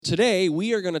Today,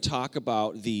 we are going to talk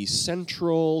about the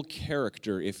central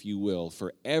character, if you will,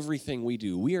 for everything we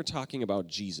do. We are talking about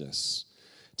Jesus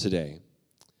today.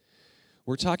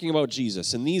 We're talking about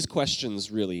Jesus, and these questions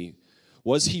really,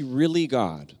 was he really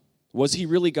God? Was he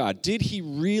really God? Did he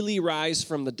really rise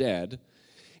from the dead?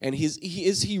 And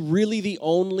is he really the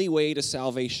only way to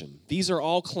salvation? These are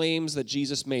all claims that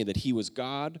Jesus made, that he was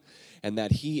God and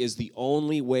that he is the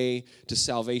only way to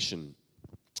salvation.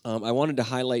 I wanted to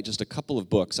highlight just a couple of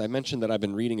books. I mentioned that I've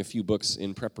been reading a few books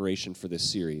in preparation for this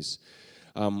series.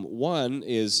 One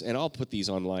is, and I'll put these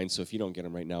online so if you don't get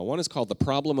them right now, one is called The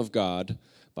Problem of God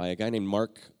by a guy named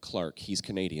Mark Clark. He's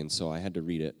Canadian, so I had to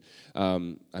read it.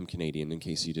 I'm Canadian, in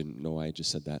case you didn't know I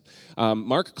just said that.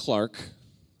 Mark Clark,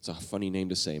 it's a funny name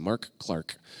to say, Mark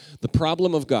Clark. The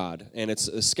Problem of God, and it's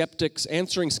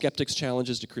answering skeptics'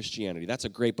 challenges to Christianity. That's a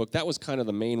great book. That was kind of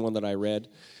the main one that I read.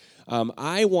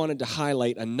 I wanted to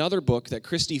highlight another book that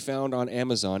Christy found on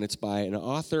Amazon. It's by an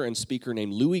author and speaker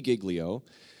named Louis Giglio.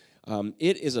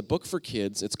 It is a book for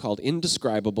kids. It's called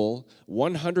Indescribable,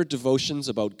 100 Devotions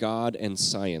About God and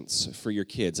Science for your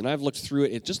kids. And I've looked through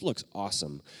it. It just looks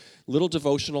awesome. Little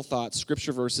devotional thoughts,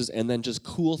 scripture verses, and then just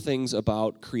cool things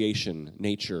about creation,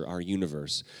 nature, our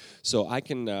universe. So I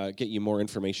can get you more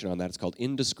information on that. It's called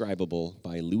Indescribable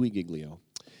by Louis Giglio.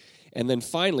 And then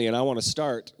finally, and I want to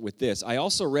start with this, I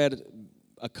also read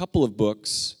a couple of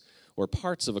books, or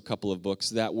parts of a couple of books,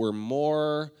 that were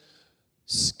more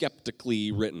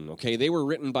skeptically written, okay? They were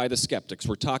written by the skeptics.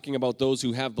 We're talking about those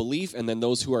who have belief and then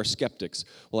those who are skeptics.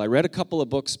 Well, I read a couple of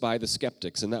books by the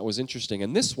skeptics, and that was interesting.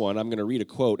 And this one, I'm going to read a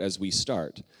quote as we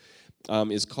start,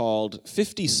 is called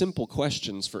 50 Simple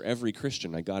Questions for Every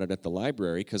Christian. I got it at the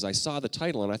library because I saw the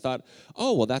title and I thought,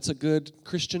 oh, well, that's a good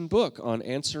Christian book on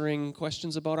answering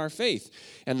questions about our faith.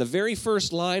 And the very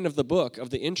first line of the book,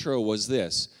 of the intro, was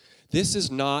this: "This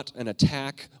is not an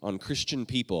attack on Christian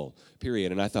people,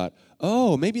 period." And I thought,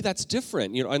 oh, maybe that's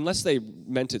different, unless they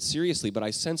meant it seriously, but I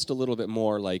sensed a little bit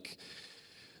more like,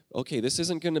 okay, this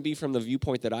isn't going to be from the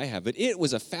viewpoint that I have. But it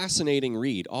was a fascinating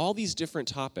read, all these different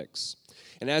topics.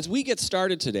 And as we get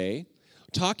started today,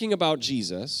 talking about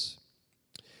Jesus,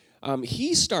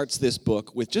 he starts this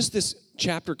book with just this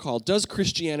chapter called, Does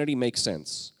Christianity Make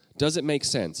Sense? Does it make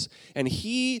sense? And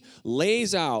he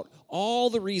lays out all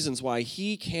the reasons why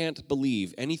he can't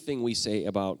believe anything we say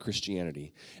about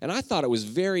Christianity. And I thought it was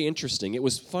very interesting. It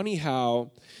was funny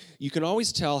how you can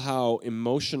always tell how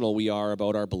emotional we are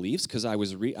about our beliefs, because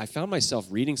I found myself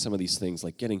reading some of these things,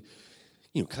 like getting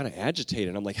kind of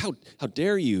agitated. I'm like, how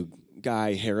dare you,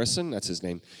 Guy Harrison, that's his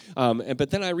name. But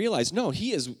then I realized, no,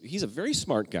 he's a very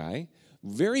smart guy,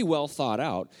 very well thought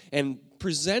out, and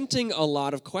presenting a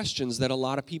lot of questions that a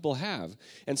lot of people have.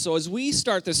 And so as we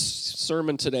start this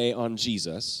sermon today on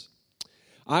Jesus,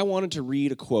 I wanted to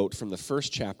read a quote from the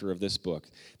first chapter of this book.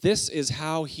 This is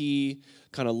how he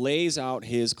kind of lays out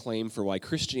his claim for why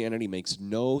Christianity makes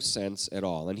no sense at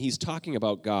all. And he's talking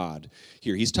about God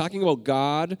here. He's talking about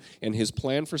God and his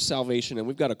plan for salvation. And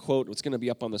we've got a quote. It's going to be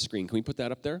up on the screen. Can we put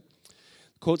that up there?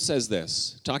 The quote says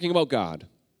this, talking about God.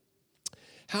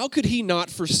 How could he not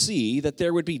foresee that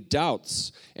there would be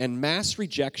doubts and mass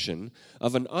rejection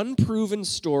of an unproven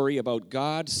story about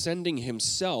God sending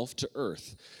himself to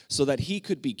earth so that he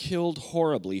could be killed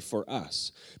horribly for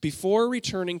us before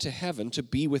returning to heaven to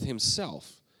be with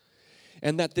himself?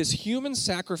 And that this human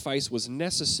sacrifice was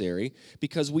necessary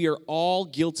because we are all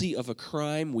guilty of a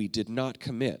crime we did not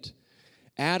commit.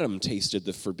 Adam tasted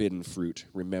the forbidden fruit,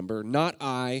 remember, not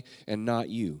I and not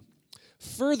you.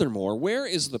 Furthermore, where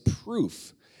is the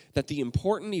proof that the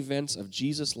important events of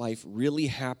Jesus' life really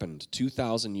happened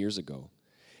 2,000 years ago?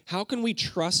 How can we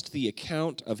trust the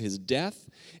account of his death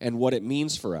and what it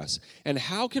means for us? And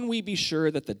how can we be sure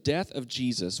that the death of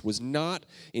Jesus was not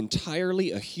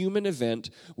entirely a human event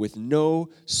with no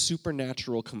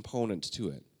supernatural component to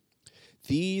it?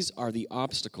 These are the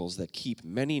obstacles that keep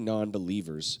many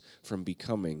non-believers from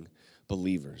becoming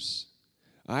believers.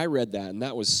 I read that, and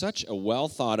that was such a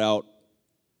well-thought-out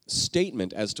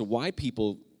statement as to why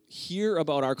people hear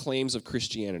about our claims of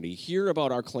Christianity, hear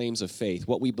about our claims of faith,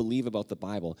 what we believe about the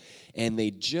Bible, and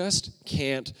they just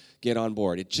can't get on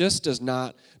board. It just does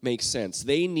not make sense.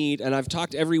 They need, and I've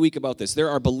talked every week about this, there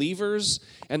are believers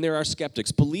and there are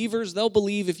skeptics. Believers, they'll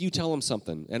believe if you tell them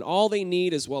something, and all they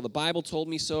need is, well, the Bible told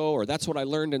me so, or that's what I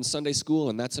learned in Sunday school,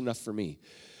 and that's enough for me.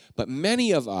 But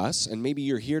many of us, and maybe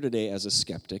you're here today as a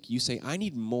skeptic, you say, I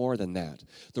need more than that.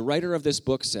 The writer of this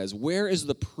book says, where is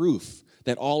the proof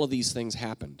that all of these things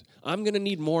happened? I'm going to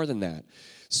need more than that.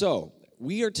 So,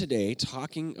 we are today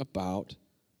talking about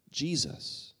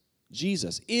Jesus.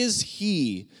 Jesus, is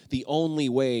he the only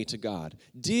way to God?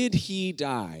 Did he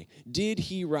die? Did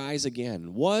he rise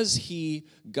again? Was he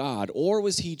God? Or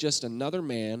was he just another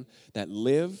man that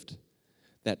lived,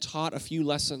 that taught a few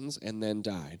lessons, and then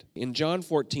died? In John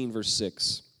 14, verse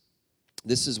 6,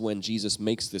 this is when Jesus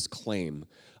makes this claim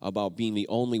about being the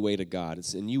only way to God.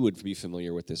 And you would be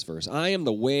familiar with this verse. I am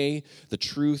the way, the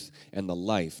truth, and the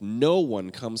life. No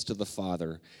one comes to the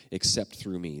Father except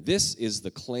through me. This is the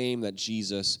claim that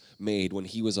Jesus made when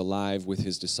he was alive with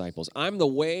his disciples. I'm the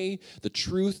way, the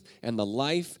truth, and the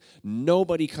life.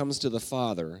 Nobody comes to the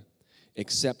Father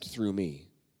except through me.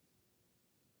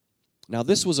 Now,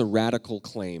 this was a radical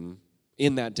claim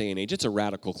in that day and age. It's a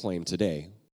radical claim today.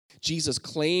 Jesus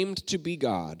claimed to be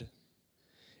God,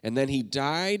 and then he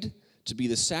died to be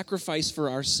the sacrifice for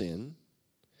our sin,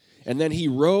 and then he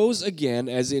rose again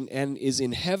and is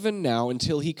in heaven now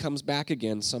until he comes back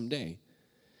again someday.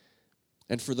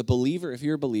 And for the believer, if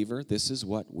you're a believer, this is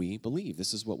what we believe.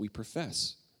 This is what we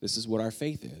profess. This is what our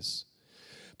faith is.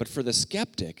 But for the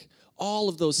skeptic, all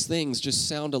of those things just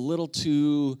sound a little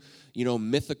too,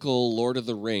 mythical Lord of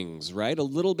the Rings, right? A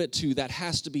little bit too, that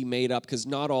has to be made up because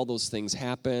not all those things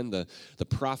happen. The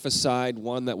prophesied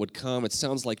one that would come, it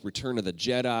sounds like Return of the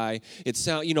Jedi. It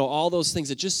sound, all those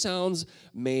things, it just sounds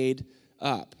made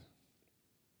up.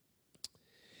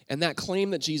 And that claim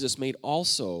that Jesus made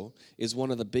also is one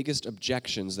of the biggest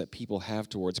objections that people have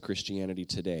towards Christianity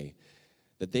today.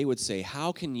 That they would say,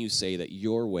 how can you say that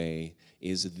your way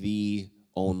is the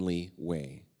only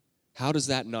way? How does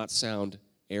that not sound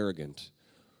arrogant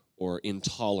or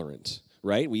intolerant,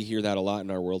 right? We hear that a lot in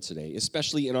our world today,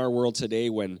 especially in our world today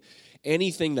when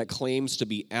anything that claims to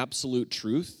be absolute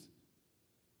truth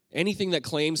is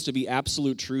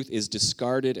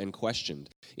discarded and questioned.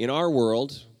 In our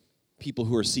world, people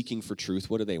who are seeking for truth,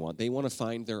 what do they want? They want to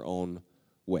find their own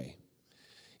way.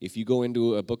 If you go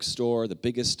into a bookstore, the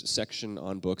biggest section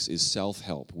on books is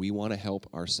self-help. We want to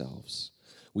help ourselves.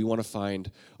 We want to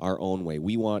find our own way.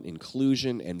 We want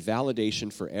inclusion and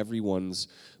validation for everyone's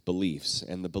beliefs.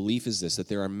 And the belief is this, that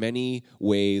there are many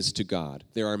ways to God.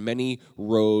 There are many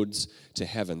roads to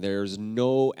heaven. There's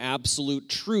no absolute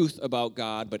truth about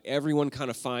God, but everyone kind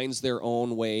of finds their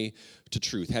own way to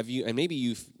truth. Have you, and maybe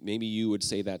you would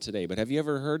say that today, but have you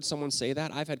ever heard someone say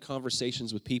that? I've had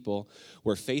conversations with people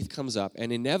where faith comes up,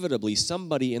 and inevitably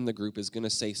somebody in the group is going to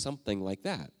say something like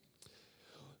that.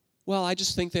 Well, I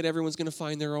just think that everyone's going to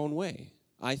find their own way.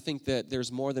 I think that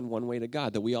there's more than one way to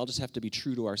God, that we all just have to be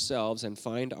true to ourselves and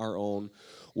find our own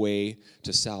way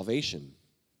to salvation.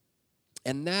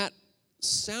 And that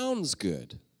sounds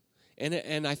good.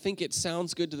 And I think it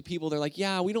sounds good to the people. They're like,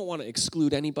 yeah, we don't want to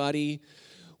exclude anybody.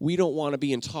 We don't want to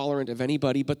be intolerant of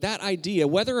anybody. But that idea,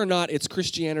 whether or not it's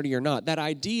Christianity or not, that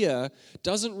idea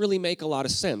doesn't really make a lot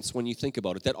of sense when you think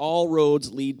about it, that all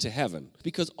roads lead to heaven.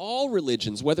 Because all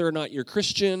religions, whether or not you're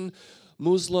Christian,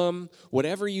 Muslim,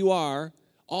 whatever you are,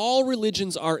 all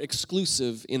religions are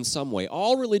exclusive in some way.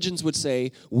 All religions would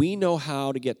say, we know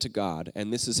how to get to God,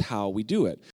 and this is how we do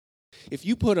it. If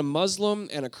you put a Muslim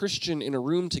and a Christian in a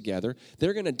room together,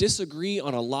 they're going to disagree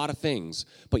on a lot of things.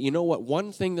 But you know what?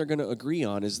 One thing they're going to agree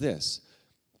on is this.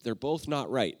 They're both not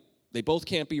right. They both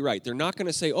can't be right. They're not going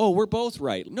to say, oh, we're both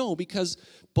right. No, because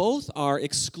both are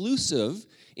exclusive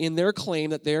in their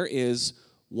claim that there is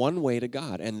one way to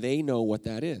God, and they know what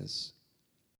that is.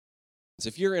 So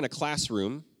if you're in a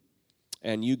classroom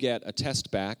and you get a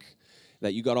test back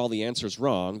that you got all the answers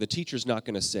wrong, the teacher's not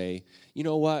going to say, you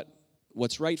know what?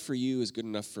 What's right for you is good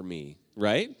enough for me,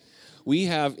 right? We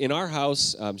have, in our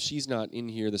house, she's not in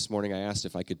here this morning. I asked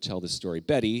if I could tell this story.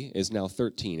 Betty is now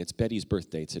 13. It's Betty's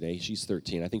birthday today. She's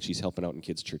 13. I think she's helping out in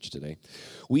kids' church today.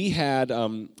 We had,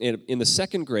 in the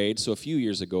second grade, so a few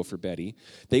years ago for Betty,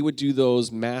 they would do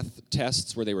those math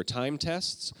tests where they were time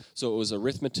tests. So it was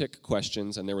arithmetic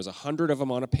questions, and there was 100 of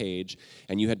them on a page,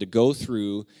 and you had to go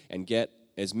through and get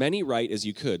as many right as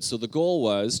you could. So the goal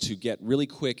was to get really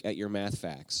quick at your math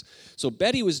facts. So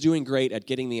Betty was doing great at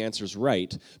getting the answers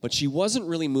right, but she wasn't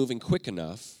really moving quick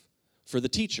enough for the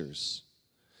teachers.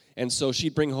 And so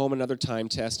she'd bring home another time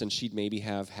test, and she'd maybe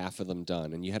have half of them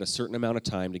done. And you had a certain amount of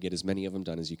time to get as many of them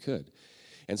done as you could.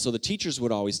 And so the teachers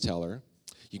would always tell her,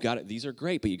 these are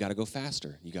great, but you got to go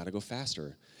faster. You got to go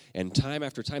faster. And time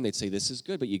after time, they'd say, this is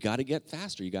good, but you got to get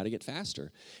faster. You got to get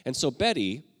faster. And so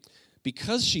Betty,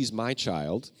 because she's my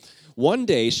child, one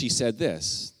day she said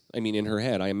this. In her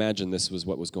head, I imagine this was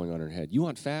what was going on in her head. You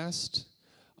want fast?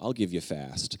 I'll give you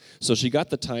fast. So she got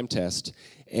the time test,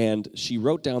 and she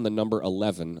wrote down the number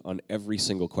 11 on every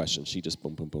single question. She just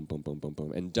boom, boom, boom, boom, boom, boom,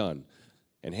 boom, and done.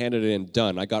 and handed it in,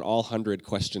 done. I got all 100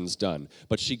 questions done.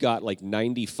 But she got like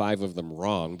 95 of them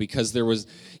wrong because there was,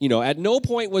 at no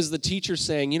point was the teacher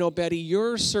saying, Betty,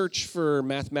 your search for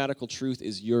mathematical truth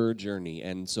is your journey,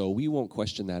 and so we won't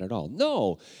question that at all.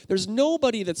 No, there's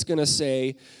nobody that's going to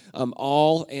say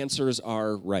all answers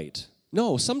are right.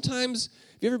 No, sometimes,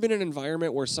 have you ever been in an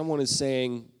environment where someone is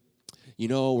saying,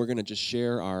 we're going to just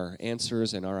share our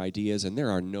answers and our ideas, and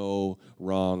there are no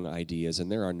wrong ideas,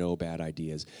 and there are no bad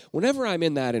ideas. Whenever I'm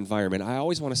in that environment, I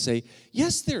always want to say,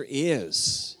 yes, there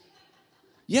is.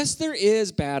 Yes, there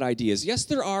is bad ideas. Yes,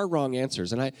 there are wrong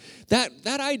answers. And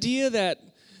that idea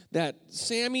that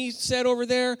Sammy said over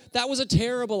there, that was a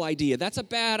terrible idea. That's a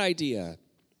bad idea.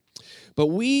 But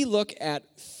we look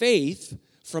at faith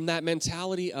from that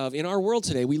mentality of, in our world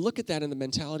today, we look at that in the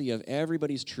mentality of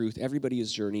everybody's truth,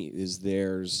 everybody's journey is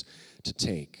theirs to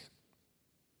take.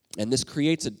 And this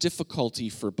creates a difficulty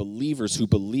for believers who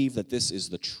believe that this is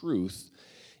the truth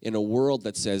in a world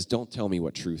that says, don't tell me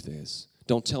what truth is.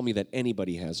 Don't tell me that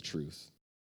anybody has truth.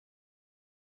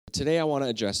 Today I want to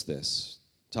address this,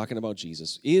 talking about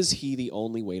Jesus. Is he the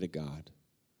only way to God?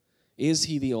 Is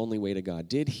he the only way to God?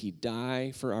 Did he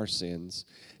die for our sins?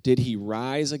 Did he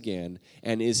rise again?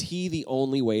 And is he the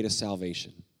only way to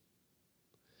salvation?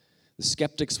 The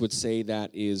skeptics would say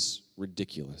that is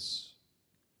ridiculous.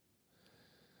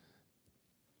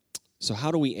 So how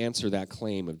do we answer that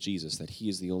claim of Jesus, that he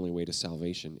is the only way to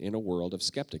salvation in a world of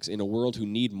skeptics, in a world who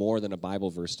need more than a Bible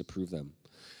verse to prove them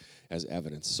as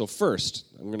evidence? So first,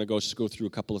 I'm going to go through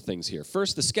a couple of things here.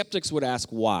 First, the skeptics would ask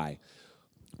why.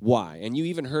 Why? And you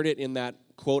even heard it in that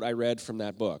quote I read from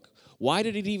that book. Why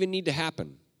did it even need to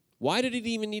happen? Why did it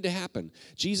even need to happen?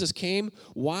 Jesus came.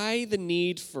 Why the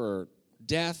need for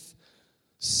death,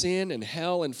 sin, and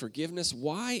hell and forgiveness?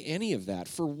 Why any of that?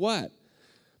 For what?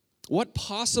 What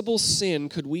possible sin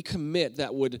could we commit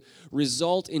that would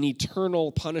result in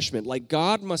eternal punishment? Like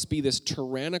God must be this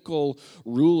tyrannical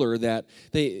ruler that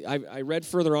I read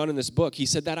further on in this book. He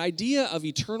said that idea of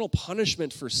eternal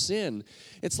punishment for sin,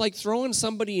 it's like throwing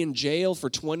somebody in jail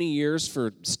for 20 years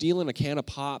for stealing a can of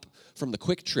pop from the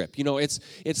Quick Trip.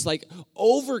 It's like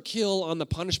overkill on the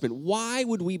punishment. Why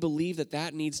would we believe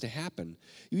that needs to happen?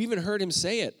 You even heard him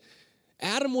say it.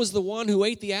 Adam was the one who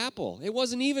ate the apple. It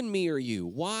wasn't even me or you.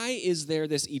 Why is there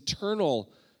this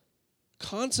eternal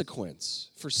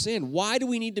consequence for sin? Why do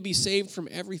we need to be saved from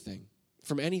everything,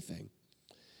 from anything?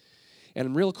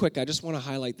 And real quick, I just want to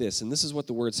highlight this, and this is what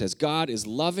the word says. God is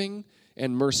loving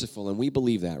and merciful, and we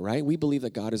believe that, right? We believe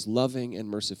that God is loving and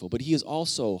merciful, but he is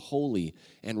also holy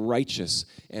and righteous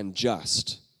and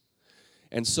just.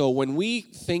 And so when we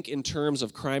think in terms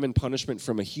of crime and punishment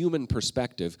from a human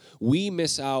perspective, we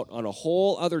miss out on a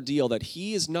whole other deal that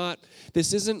he is not,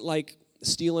 this isn't like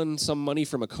stealing some money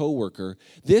from a coworker.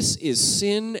 This is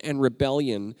sin and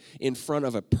rebellion in front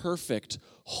of a perfect,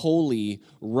 holy,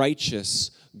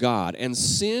 righteous God. And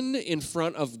sin in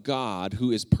front of God,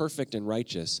 who is perfect and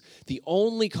righteous, the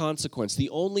only consequence,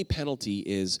 the only penalty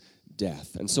is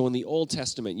death. And so in the Old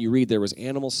Testament, you read there was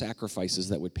animal sacrifices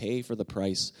that would pay for the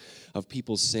price of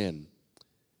people's sin.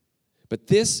 But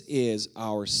this is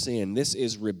our sin. This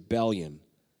is rebellion.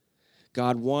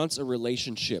 God wants a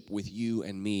relationship with you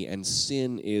and me, and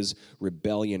sin is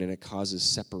rebellion, and it causes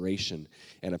separation,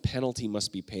 and a penalty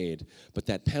must be paid. But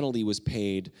that penalty was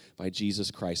paid by Jesus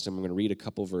Christ. I'm going to read a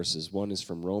couple verses. One is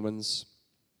from Romans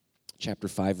chapter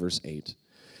 5, verse 8.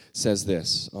 Says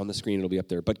this, on the screen it'll be up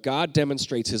there. But God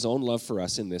demonstrates his own love for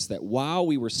us in this, that while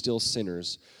we were still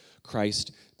sinners,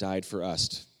 Christ died for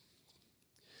us.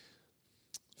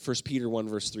 1 Peter 1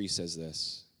 verse 3 says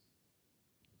this.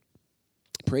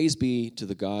 Praise be to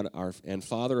the God and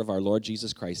Father of our Lord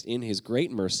Jesus Christ. In his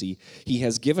great mercy, he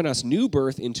has given us new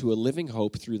birth into a living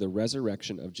hope through the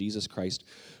resurrection of Jesus Christ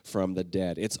from the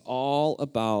dead. It's all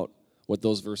about what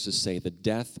those verses say, the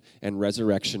death and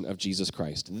resurrection of Jesus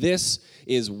Christ. This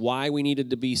is why we needed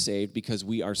to be saved, because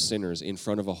we are sinners in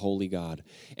front of a holy God.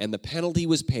 And the penalty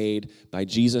was paid by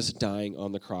Jesus dying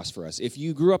on the cross for us. If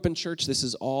you grew up in church, this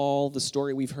is all the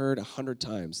story we've heard 100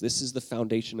 times. This is the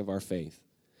foundation of our faith.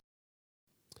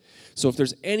 So if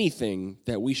there's anything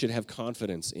that we should have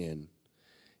confidence in,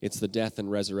 it's the death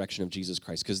and resurrection of Jesus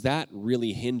Christ, because that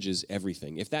really hinges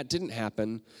everything. If that didn't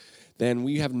happen, then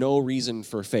we have no reason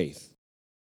for faith.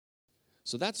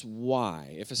 So that's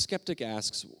why. If a skeptic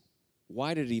asks,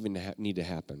 why did it even need to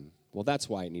happen? Well, that's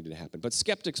why it needed to happen. But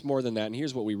skeptics more than that, and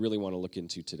here's what we really want to look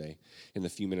into today in the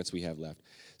few minutes we have left.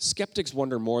 Skeptics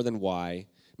wonder more than why.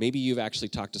 Maybe you've actually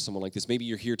talked to someone like this. Maybe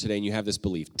you're here today and you have this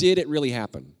belief. Did it really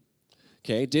happen?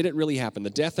 Okay, did it really happen? The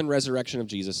death and resurrection of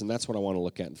Jesus, and that's what I want to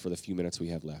look at for the few minutes we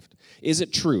have left. Is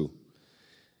it true?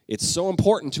 It's so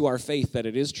important to our faith that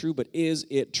it is true, but is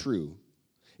it true?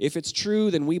 If it's true,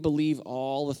 then we believe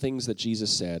all the things that Jesus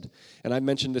said. And I've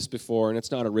mentioned this before, and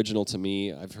it's not original to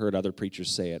me. I've heard other preachers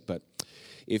say it. But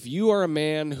if you are a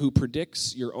man who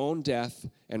predicts your own death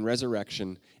and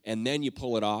resurrection, and then you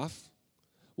pull it off,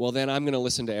 well, then I'm going to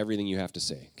listen to everything you have to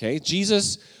say. Okay?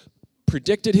 Jesus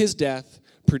predicted his death,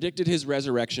 predicted his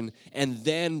resurrection, and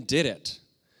then did it.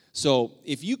 So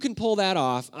if you can pull that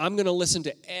off, I'm going to listen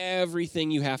to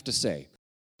everything you have to say.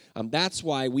 That's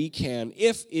why we can,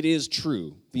 if it is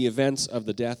true, the events of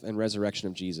the death and resurrection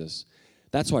of Jesus,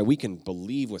 that's why we can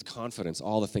believe with confidence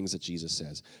all the things that Jesus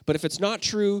says. But if it's not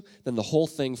true, then the whole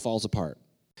thing falls apart.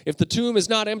 If the tomb is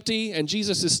not empty and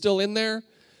Jesus is still in there,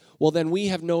 well, then we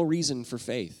have no reason for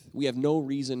faith. We have no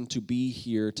reason to be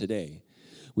here today.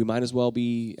 We might as well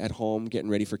be at home getting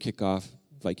ready for kickoff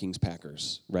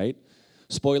Vikings-Packers, right?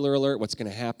 Spoiler alert, what's going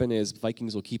to happen is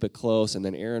Vikings will keep it close, and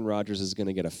then Aaron Rodgers is going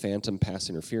to get a phantom pass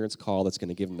interference call that's going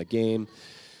to give him the game.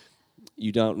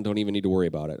 You don't even need to worry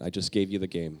about it. I just gave you the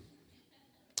game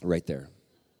right there.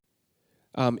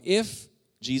 If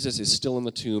Jesus is still in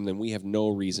the tomb, then we have no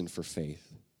reason for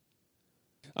faith.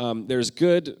 There's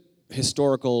good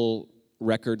historical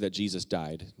record that Jesus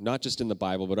died, not just in the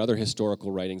Bible, but other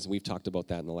historical writings, and we've talked about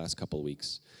that in the last couple of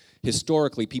weeks.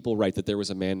 Historically, people write that there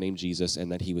was a man named Jesus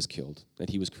and that he was killed,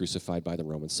 that he was crucified by the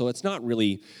Romans. So it's not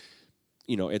really,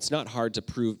 it's not hard to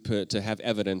prove, to have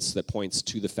evidence that points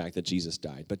to the fact that Jesus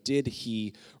died. But did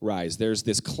he rise? There's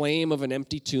this claim of an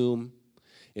empty tomb.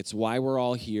 It's why we're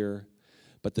all here.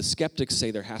 But the skeptics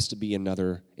say there has to be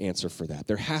another answer for that.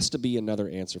 There has to be another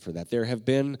answer for that. There have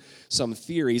been some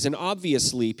theories, and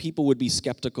obviously people would be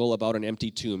skeptical about an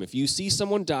empty tomb. If you see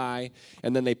someone die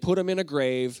and then they put them in a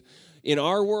grave, in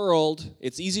our world,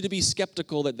 it's easy to be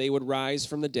skeptical that they would rise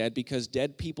from the dead because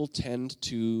dead people tend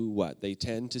to what? They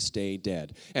tend to stay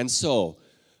dead. And so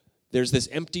there's this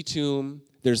empty tomb.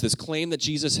 There's this claim that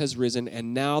Jesus has risen,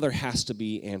 and now there has to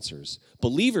be answers.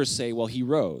 Believers say, well, he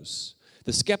rose.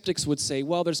 The skeptics would say,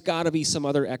 well, there's got to be some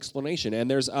other explanation. And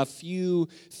there's a few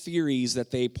theories that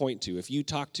they point to. If you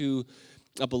talk to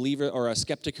a believer or a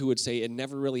skeptic who would say it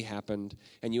never really happened,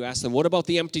 and you ask them, what about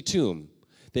the empty tomb?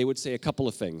 They would say a couple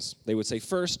of things. They would say,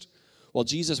 first, well,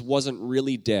 Jesus wasn't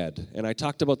really dead. And I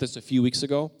talked about this a few weeks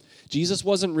ago. Jesus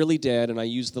wasn't really dead, and I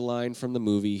used the line from the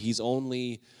movie, he's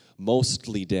only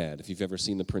mostly dead, if you've ever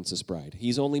seen The Princess Bride.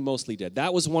 He's only mostly dead.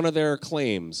 That was one of their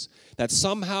claims, that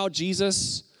somehow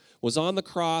Jesus was on the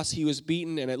cross, he was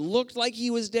beaten, and it looked like he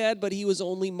was dead, but he was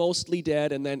only mostly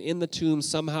dead, and then in the tomb,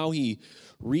 somehow he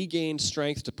regained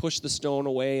strength to push the stone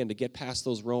away and to get past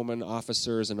those Roman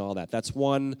officers and all that. That's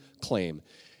one claim.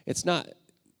 It's not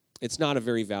a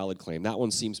very valid claim. That one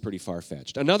seems pretty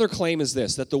far-fetched. Another claim is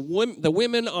this, that the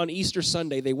women on Easter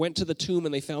Sunday, they went to the tomb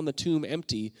and they found the tomb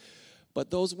empty, but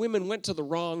those women went to the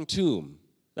wrong tomb.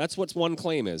 That's what one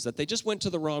claim is, that they just went to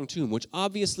the wrong tomb, which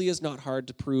obviously is not hard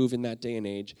to prove in that day and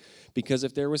age, because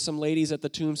if there was some ladies at the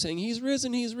tomb saying, he's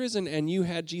risen, and you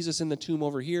had Jesus in the tomb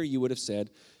over here, you would have said,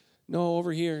 no,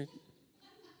 over here.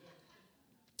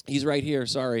 He's right here,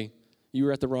 sorry. You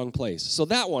were at the wrong place. So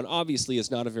that one obviously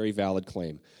is not a very valid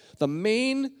claim. The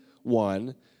main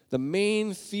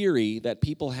theory that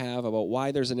people have about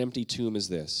why there's an empty tomb is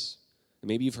this. And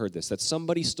maybe you've heard this, that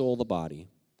somebody stole the body.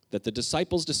 That the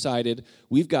disciples decided,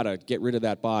 we've got to get rid of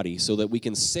that body so that we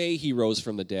can say he rose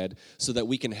from the dead, so that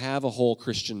we can have a whole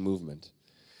Christian movement.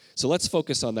 So let's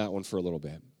focus on that one for a little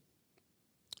bit.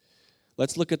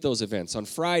 Let's look at those events. On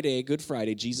Friday, Good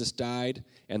Friday, Jesus died,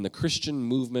 and the Christian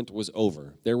movement was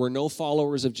over. There were no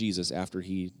followers of Jesus after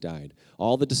he died.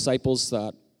 All the disciples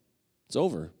thought, it's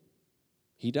over.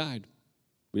 He died.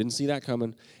 We didn't see that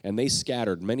coming, and they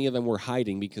scattered. Many of them were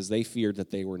hiding because they feared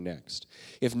that they were next.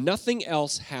 If nothing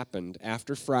else happened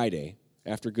after Friday,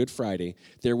 after Good Friday,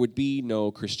 there would be no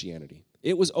Christianity.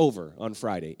 It was over on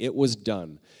Friday. It was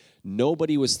done.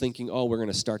 Nobody was thinking, oh, we're going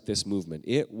to start this movement.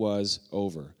 It was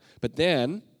over. But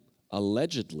then,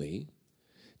 allegedly,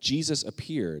 Jesus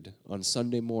appeared on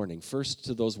Sunday morning, first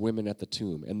to those women at the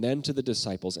tomb, and then to the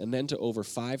disciples, and then to over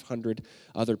 500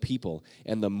 other people.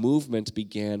 And the movement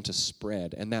began to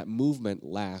spread, and that movement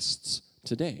lasts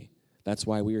today. That's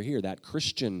why we are here. That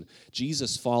Christian,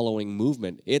 Jesus-following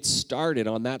movement, it started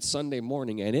on that Sunday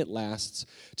morning, and it lasts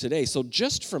today. So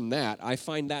just from that, I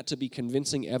find that to be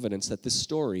convincing evidence that this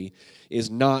story is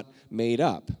not made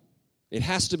up. It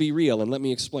has to be real, and let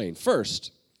me explain.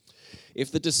 First,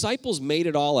 if the disciples made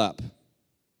it all up,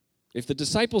 if the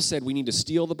disciples said we need to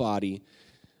steal the body,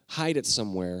 hide it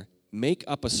somewhere, make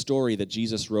up a story that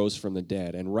Jesus rose from the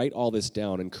dead, and write all this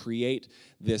down and create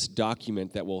this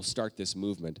document that will start this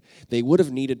movement, they would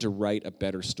have needed to write a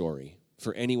better story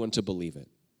for anyone to believe it.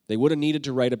 They would have needed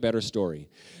to write a better story.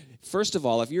 First of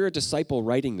all, if you're a disciple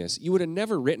writing this, you would have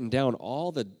never written down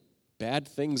all the bad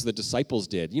things the disciples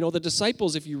did. You know, the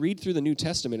disciples, if you read through the New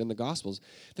Testament and the Gospels,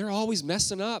 they're always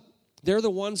messing up. They're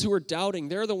the ones who are doubting.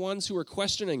 They're the ones who are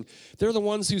questioning. They're the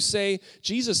ones who say,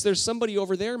 Jesus, there's somebody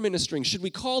over there ministering. Should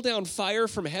we call down fire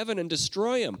from heaven and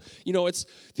destroy him? You know, it's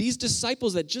these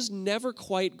disciples that just never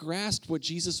quite grasped what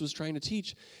Jesus was trying to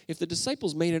teach. If the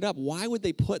disciples made it up, why would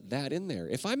they put that in there?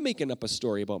 If I'm making up a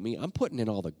story about me, I'm putting in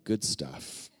all the good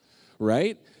stuff,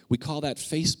 right? We call that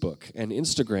Facebook and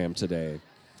Instagram today.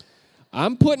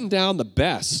 I'm putting down the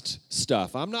best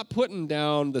stuff. I'm not putting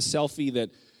down the selfie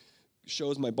that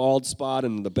shows my bald spot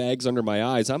and the bags under my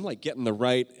eyes. I'm like getting the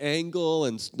right angle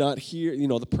and not here, you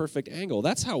know, the perfect angle.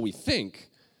 That's how we think.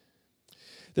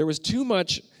 There was too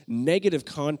much negative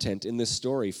content in this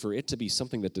story for it to be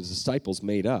something that the disciples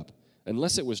made up,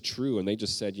 unless it was true and they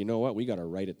just said, you know what, we got to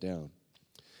write it down.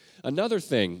 Another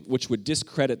thing which would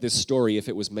discredit this story if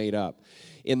it was made up,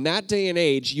 in that day and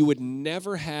age, you would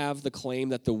never have the claim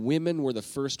that the women were the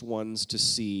first ones to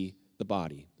see the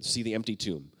body, see the empty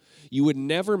tomb. You would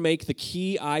never make the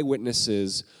key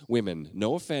eyewitnesses women.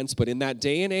 No offense, but in that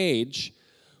day and age,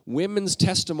 women's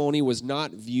testimony was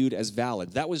not viewed as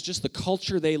valid. That was just the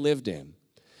culture they lived in.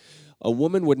 A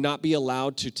woman would not be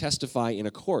allowed to testify in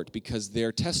a court because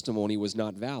their testimony was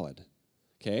not valid.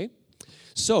 Okay?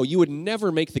 So you would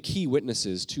never make the key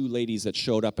witnesses two ladies that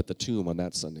showed up at the tomb on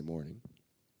that Sunday morning.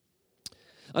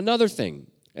 Another thing,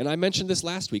 and I mentioned this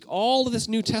last week, all of this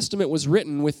New Testament was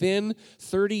written within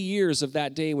 30 years of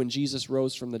that day when Jesus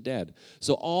rose from the dead.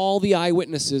 So all the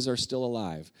eyewitnesses are still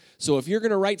alive. So if you're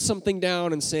going to write something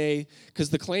down and say, because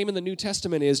the claim in the New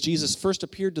Testament is Jesus first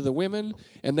appeared to the women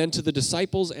and then to the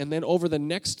disciples and then over the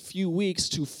next few weeks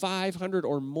to 500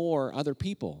 or more other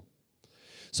people.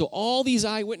 So all these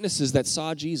eyewitnesses that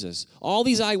saw Jesus, all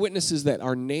these eyewitnesses that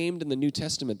are named in the New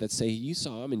Testament that say you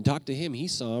saw him and talked to him, he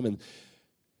saw him, and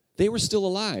they were still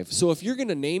alive. So if you're going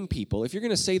to name people, if you're going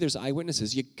to say there's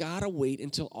eyewitnesses, you got to wait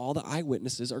until all the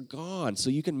eyewitnesses are gone so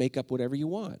you can make up whatever you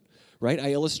want, right?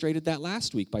 I illustrated that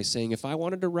last week by saying if I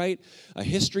wanted to write a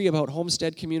history about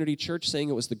Homestead Community Church, saying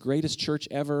it was the greatest church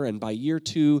ever, and by year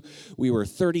 2 we were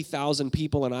 30,000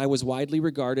 people and I was widely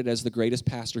regarded as the greatest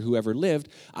pastor who ever lived,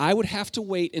 I would have to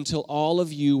wait until all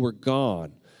of you were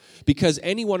gone. Because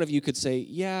any one of you could say,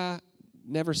 yeah,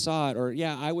 never saw it, or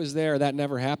yeah, I was there, that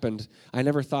never happened. I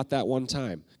never thought that one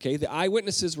time. Okay, the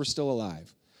eyewitnesses were still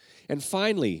alive. And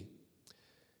finally,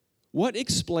 what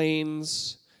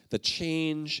explains the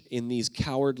change in these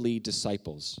cowardly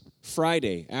disciples?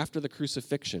 Friday, after the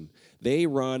crucifixion, they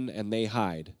run and they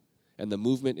hide, and the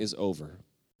movement is over.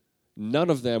 None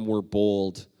of them were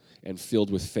bold and filled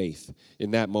with faith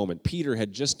in that moment. Peter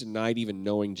had just denied even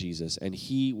knowing Jesus, and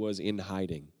he was in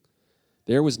hiding.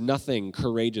 There was nothing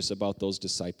courageous about those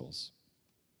disciples.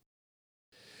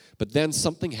 But then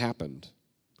something happened,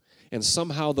 and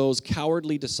somehow those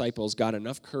cowardly disciples got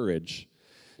enough courage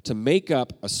to make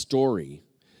up a story,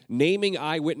 naming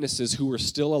eyewitnesses who were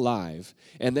still alive,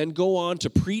 and then go on to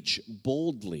preach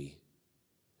boldly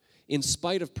in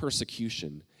spite of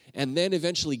persecution, and then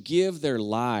eventually give their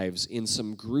lives in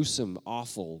some gruesome,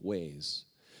 awful ways.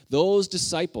 Those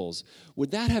disciples,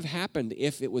 would that have happened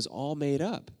if it was all made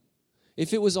up?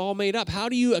 If it was all made up, how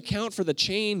do you account for the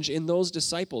change in those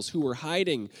disciples who were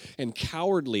hiding and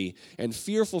cowardly and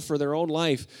fearful for their own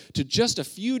life to just a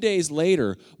few days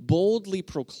later boldly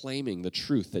proclaiming the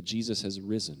truth that Jesus has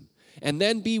risen and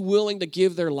then be willing to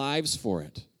give their lives for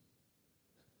it?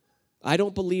 I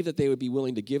don't believe that they would be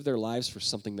willing to give their lives for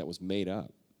something that was made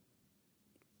up.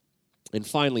 And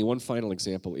finally, one final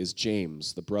example is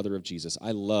James, the brother of Jesus.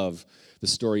 I love the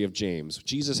story of James.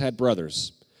 Jesus had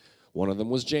brothers. One of them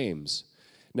was James.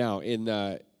 Now, in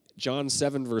John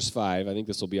 7, verse 5, I think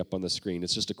this will be up on the screen.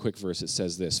 It's just a quick verse. It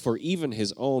says this, "For even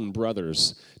his own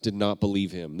brothers did not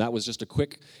believe him." That was just a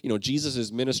quick, Jesus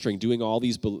is ministering, doing all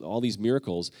these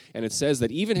miracles, and it says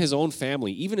that even his own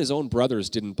family, even his own brothers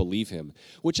didn't believe him,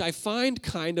 which I find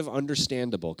kind of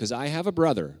understandable, because I have a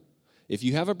brother. If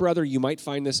you have a brother, you might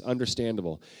find this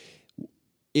understandable.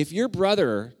 If your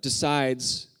brother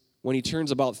decides when he turns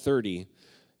about 30,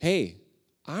 hey,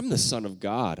 I'm the Son of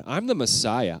God. I'm the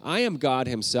Messiah. I am God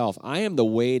himself. I am the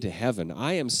way to heaven.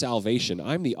 I am salvation.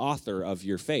 I'm the author of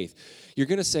your faith. You're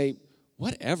going to say,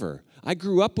 whatever. I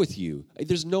grew up with you.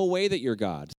 There's no way that you're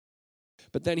God.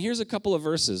 But then here's a couple of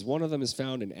verses. One of them is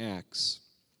found in Acts.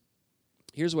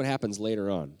 Here's what happens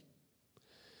later on.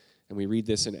 And we read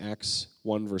this in Acts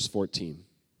 1, verse 14.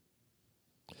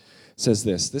 It says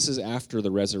this is after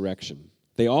the resurrection.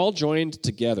 They all joined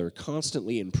together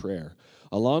constantly in prayer,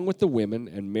 along with the women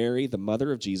and Mary, the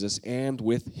mother of Jesus, and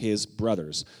with his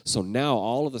brothers. So now,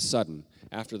 all of a sudden,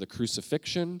 after the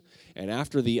crucifixion and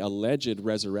after the alleged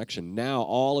resurrection, now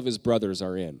all of his brothers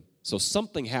are in. So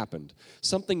something happened.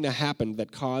 Something that happened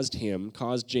that caused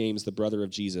James, the brother of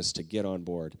Jesus, to get on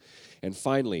board. And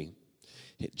finally,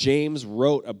 James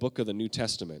wrote a book of the New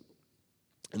Testament.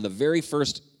 And the very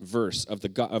first verse of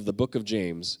the book of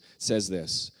James says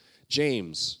this: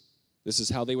 James, this is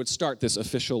how they would start this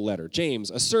official letter.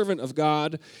 James, a servant of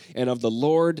God and of the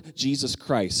Lord Jesus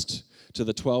Christ, to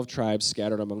the 12 tribes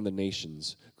scattered among the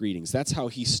nations, greetings. That's how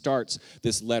he starts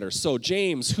this letter. So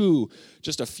James, who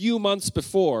just a few months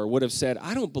before would have said,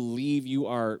 I don't believe you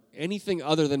are anything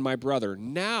other than my brother,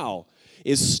 now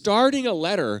is starting a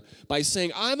letter by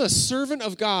saying, I'm a servant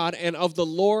of God and of the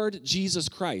Lord Jesus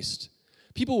Christ.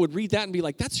 People would read that and be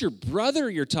like, that's your brother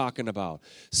you're talking about.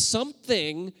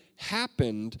 Something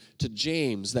happened to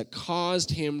James that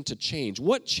caused him to change.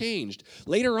 What changed?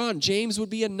 Later on, James would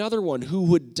be another one who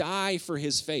would die for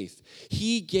his faith.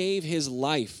 He gave his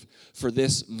life for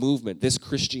this movement, this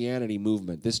Christianity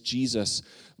movement, this Jesus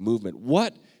movement.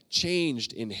 What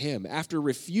changed in him? After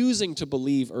refusing to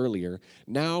believe earlier,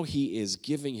 now he is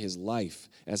giving his life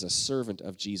as a servant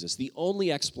of Jesus. The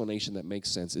only explanation that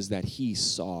makes sense is that he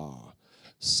saw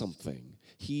something.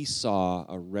 He saw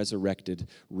a resurrected,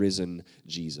 risen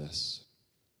Jesus.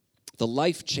 The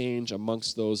life change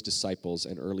amongst those disciples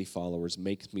and early followers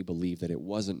makes me believe that it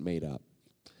wasn't made up.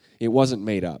 It wasn't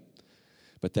made up,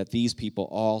 but that these people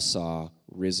all saw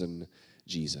risen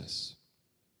Jesus.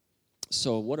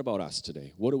 So what about us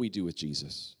today? What do we do with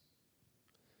Jesus?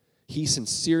 He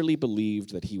sincerely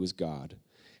believed that he was God,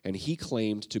 and he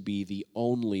claimed to be the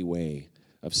only way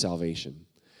of salvation.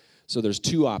 So there's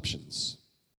two options.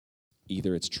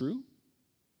 Either it's true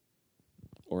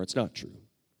or it's not true.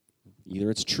 Either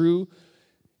it's true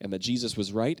and that Jesus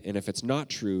was right, and if it's not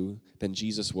true, then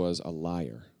Jesus was a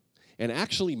liar. And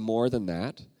actually more than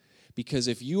that, because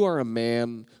if you are a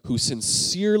man who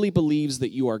sincerely believes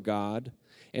that you are God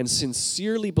and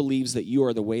sincerely believes that you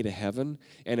are the way to heaven,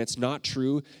 and it's not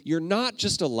true, you're not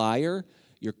just a liar,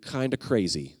 you're kind of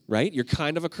crazy, right? You're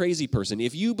kind of a crazy person.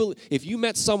 If you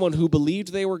met someone who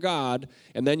believed they were God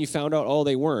and then you found out, oh,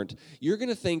 they weren't, you're going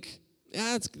to think,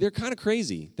 they're kind of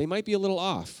crazy. They might be a little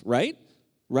off, right?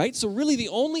 Right? So really the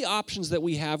only options that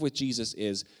we have with Jesus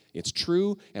is it's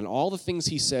true and all the things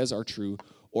he says are true,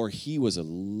 or he was a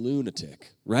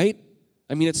lunatic, right?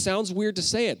 I mean, it sounds weird to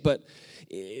say it, but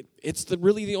it's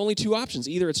really the only two options.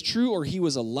 Either it's true or he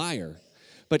was a liar.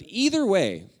 But either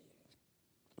way,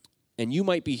 and you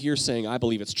might be here saying, I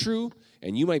believe it's true,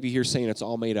 and you might be here saying it's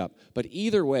all made up. But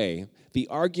either way, the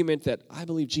argument that I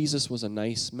believe Jesus was a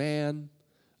nice man,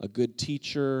 a good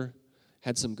teacher,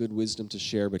 had some good wisdom to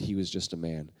share, but he was just a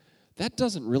man, that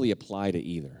doesn't really apply to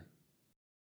either.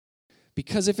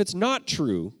 Because if it's not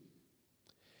true,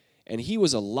 and he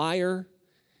was a liar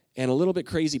and a little bit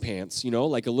crazy pants,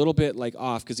 like a little bit like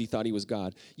off because he thought he was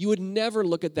God, you would never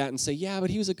look at that and say, yeah,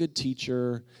 but he was a good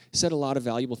teacher, said a lot of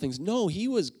valuable things. No, he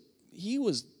was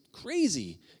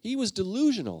crazy. He was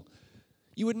delusional.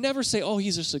 You would never say, oh,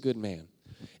 he's just a good man.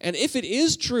 And if it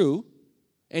is true,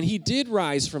 and he did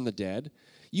rise from the dead,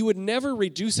 you would never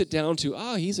reduce it down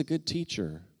to, he's a good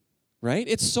teacher, right?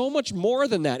 It's so much more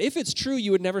than that. If it's true,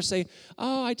 you would never say,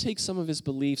 I take some of his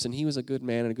beliefs, and he was a good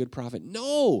man and a good prophet.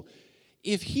 No.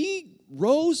 If he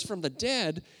rose from the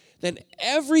dead, then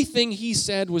everything he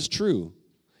said was true.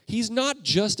 He's not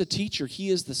just a teacher. He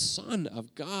is the Son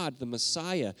of God, the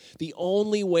Messiah, the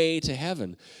only way to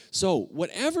heaven. So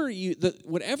whatever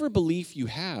belief you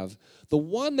have, the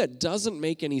one that doesn't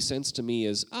make any sense to me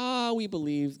is, we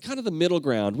believe, kind of the middle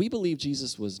ground. We believe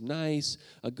Jesus was nice,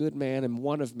 a good man, and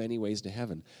one of many ways to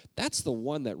heaven. That's the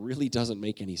one that really doesn't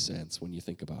make any sense when you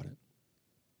think about it.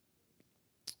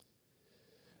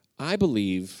 I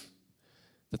believe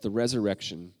that the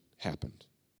resurrection happened.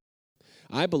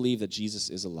 I believe that Jesus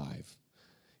is alive.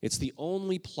 It's the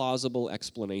only plausible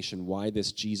explanation why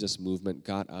this Jesus movement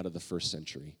got out of the first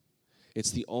century.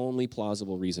 It's the only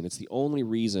plausible reason. It's the only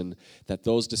reason that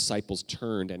those disciples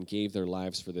turned and gave their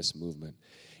lives for this movement.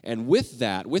 And with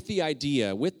that, with the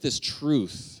idea, with this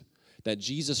truth that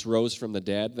Jesus rose from the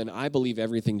dead, then I believe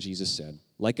everything Jesus said.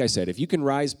 Like I said, if you can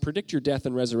predict your death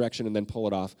and resurrection and then pull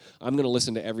it off, I'm going to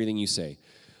listen to everything you say.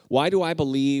 Why do I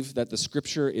believe that the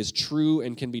Scripture is true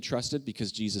and can be trusted?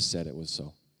 Because Jesus said it was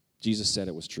so. Jesus said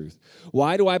it was truth.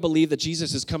 Why do I believe that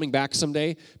Jesus is coming back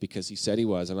someday? Because he said he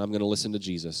was, and I'm going to listen to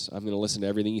Jesus. I'm going to listen to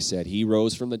everything he said. He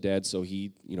rose from the dead, so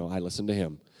I listen to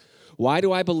him. Why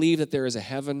do I believe that there is a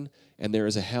heaven and there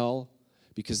is a hell?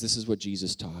 Because this is what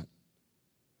Jesus taught.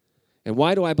 And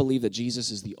why do I believe that Jesus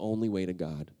is the only way to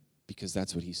God? because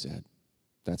that's what he said.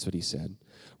 That's what he said.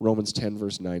 Romans 10,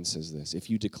 verse 9 says this: if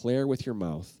you declare with your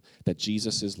mouth that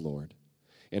Jesus is Lord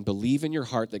and believe in your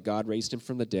heart that God raised him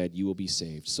from the dead, you will be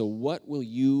saved. So what will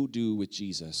you do with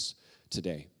Jesus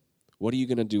today? What are you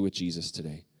going to do with Jesus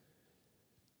today?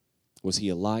 Was he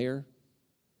a liar,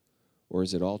 or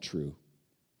is it all true?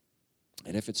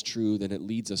 And if it's true, then it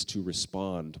leads us to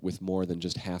respond with more than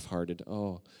just half-hearted,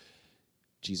 oh,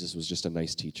 Jesus was just a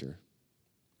nice teacher.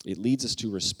 It leads us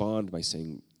to respond by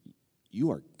saying, you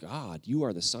are God. You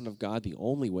are the Son of God, the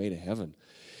only way to heaven.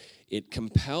 It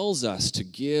compels us to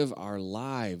give our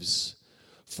lives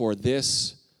for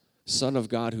this Son of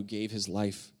God who gave his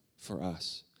life for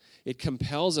us. It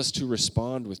compels us to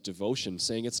respond with devotion,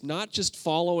 saying it's not just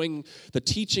following the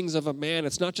teachings of a man.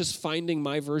 It's not just finding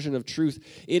my version of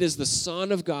truth. It is the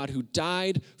Son of God who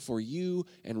died for you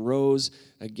and rose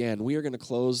again. We are going to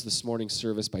close this morning's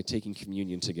service by taking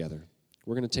communion together.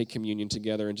 We're going to take communion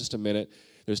together in just a minute.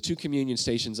 There's 2 communion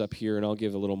stations up here, and I'll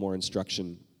give a little more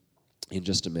instruction in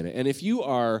just a minute. And if you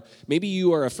are, maybe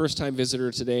you are a first-time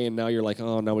visitor today, and now you're like,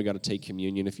 oh, now we got to take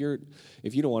communion. If you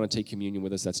don't want to take communion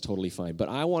with us, that's totally fine. But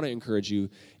I want to encourage you,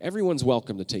 everyone's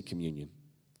welcome to take communion.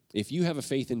 If you have a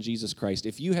faith in Jesus Christ,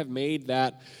 if you have made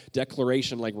that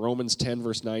declaration like Romans 10,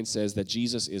 verse 9 says, that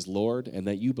Jesus is Lord and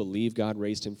that you believe God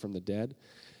raised him from the dead,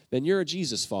 then you're a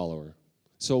Jesus follower.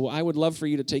 So I would love for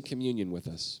you to take communion with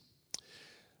us.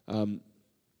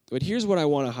 But here's what I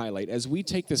want to highlight. As we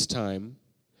take this time,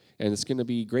 and it's going to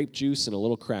be grape juice and a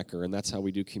little cracker, and that's how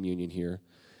we do communion here.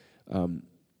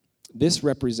 This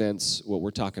represents what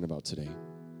we're talking about today,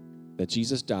 that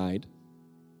Jesus died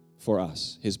for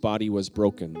us. His body was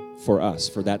broken for us,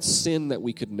 for that sin that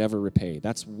we could never repay.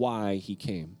 That's why he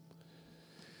came.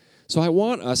 So I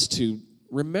want us to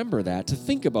remember that, to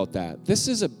think about that.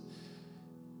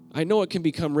 I know it can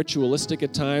become ritualistic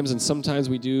at times, and sometimes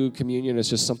we do communion. It's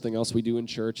just something else we do in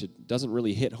church. It doesn't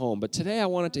really hit home. But today I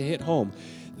want it to hit home.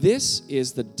 This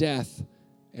is the death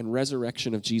and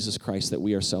resurrection of Jesus Christ that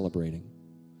we are celebrating.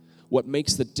 What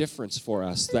makes the difference for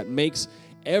us, that makes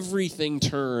everything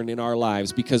turn in our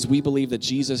lives, because we believe that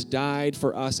Jesus died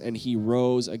for us and he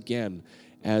rose again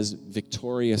as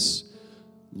victorious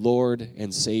Lord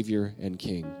and Savior and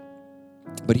King.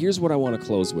 But here's what I want to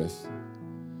close with.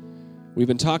 We've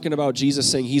been talking about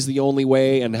Jesus saying he's the only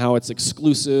way and how it's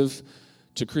exclusive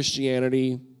to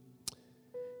Christianity.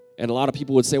 And a lot of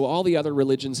people would say, well, all the other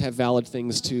religions have valid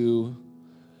things too.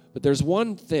 But there's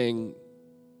one thing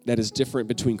that is different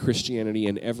between Christianity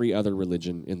and every other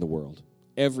religion in the world.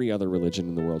 Every other religion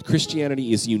in the world.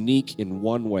 Christianity is unique in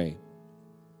one way.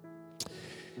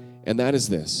 And that is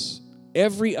this.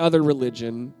 Every other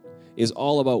religion is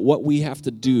all about what we have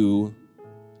to do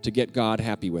to get God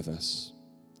happy with us.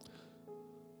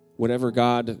 Whatever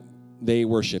God they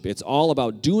worship. It's all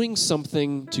about doing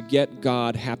something to get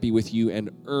God happy with you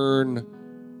and earn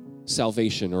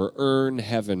salvation or earn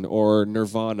heaven or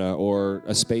nirvana or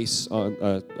a place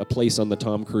on the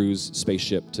Tom Cruise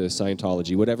spaceship to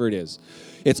Scientology, whatever it is.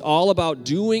 It's all about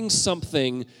doing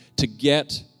something to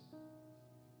get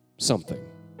something.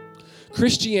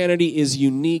 Christianity is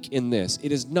unique in this.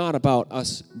 It is not about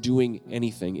us doing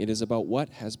anything. It is about what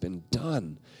has been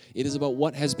done. It is about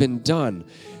what has been done.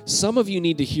 Some of you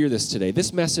need to hear this today.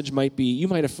 This message you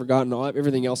might have forgotten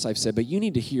everything else I've said, but you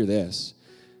need to hear this.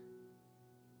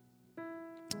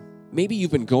 Maybe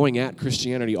you've been going at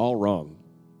Christianity all wrong.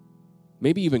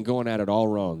 Maybe you've been going at it all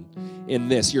wrong in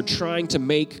this. You're trying to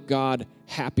make God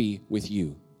happy with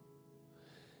you.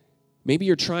 Maybe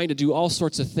you're trying to do all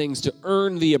sorts of things to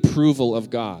earn the approval of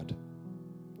God,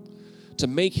 to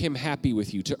make him happy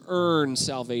with you, to earn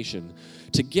salvation,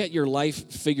 to get your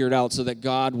life figured out so that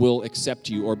God will accept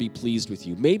you or be pleased with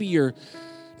you. Maybe you're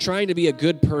trying to be a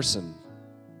good person,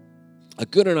 a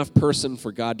good enough person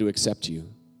for God to accept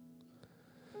you.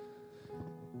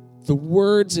 The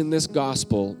words in this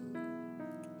gospel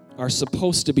are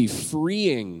supposed to be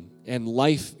freeing and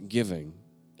life-giving.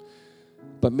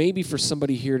 But maybe for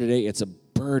somebody here today, it's a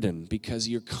burden because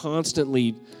you're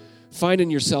constantly finding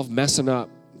yourself messing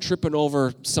up, tripping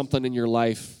over something in your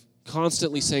life,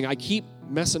 constantly saying, I keep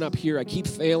messing up here, I keep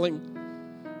failing.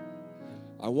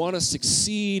 I want to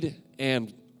succeed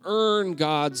and earn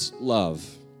God's love.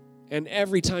 And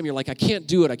every time you're like, I can't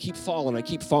do it, I keep falling,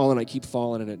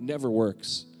 and it never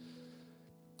works.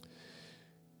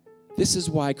 This is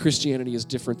why Christianity is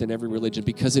different than every religion,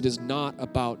 because it is not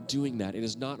about doing that. It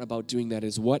is not about doing that. It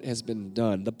is what has been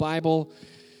done. The Bible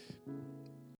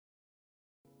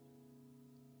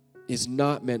is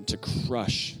not meant to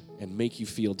crush and make you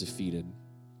feel defeated.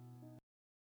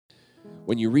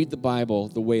 When you read the Bible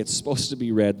the way it's supposed to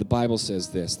be read, the Bible says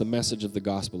this. The message of the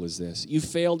gospel is this. You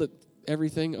failed at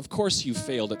everything? Of course you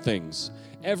failed at things.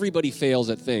 Everybody fails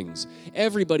at things.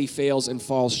 Everybody fails and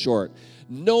falls short.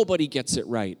 Nobody gets it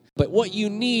right. But what you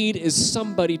need is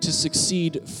somebody to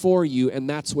succeed for you, and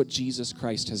that's what Jesus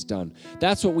Christ has done.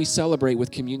 That's what we celebrate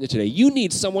with communion today. You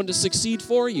need someone to succeed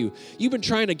for you. You've been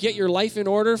trying to get your life in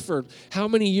order for how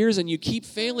many years, and you keep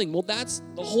failing. Well, that's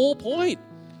the whole point.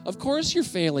 Of course you're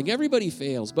failing. Everybody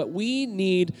fails. But we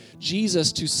need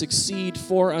Jesus to succeed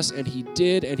for us, and he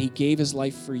did, and he gave his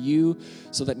life for you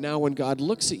so that now when God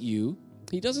looks at you,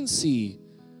 he doesn't see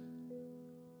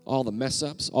all the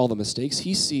mess-ups, all the mistakes.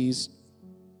 He sees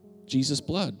Jesus'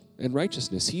 blood and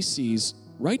righteousness. He sees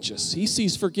righteous. He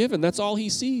sees forgiven. That's all he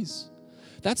sees.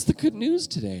 That's the good news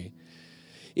today.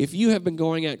 If you have been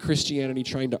going at Christianity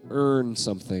trying to earn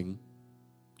something,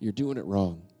 you're doing it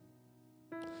wrong.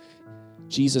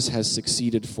 Jesus has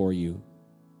succeeded for you.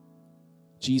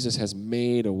 Jesus has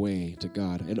made a way to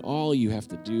God. And all you have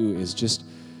to do is just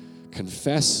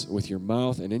confess with your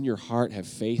mouth and in your heart have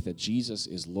faith that Jesus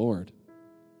is Lord,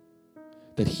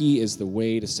 that he is the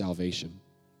way to salvation.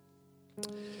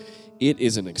 It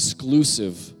is an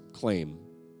exclusive claim,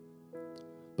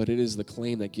 but it is the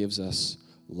claim that gives us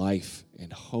life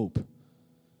and hope.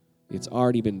 It's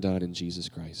already been done in Jesus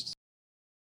Christ.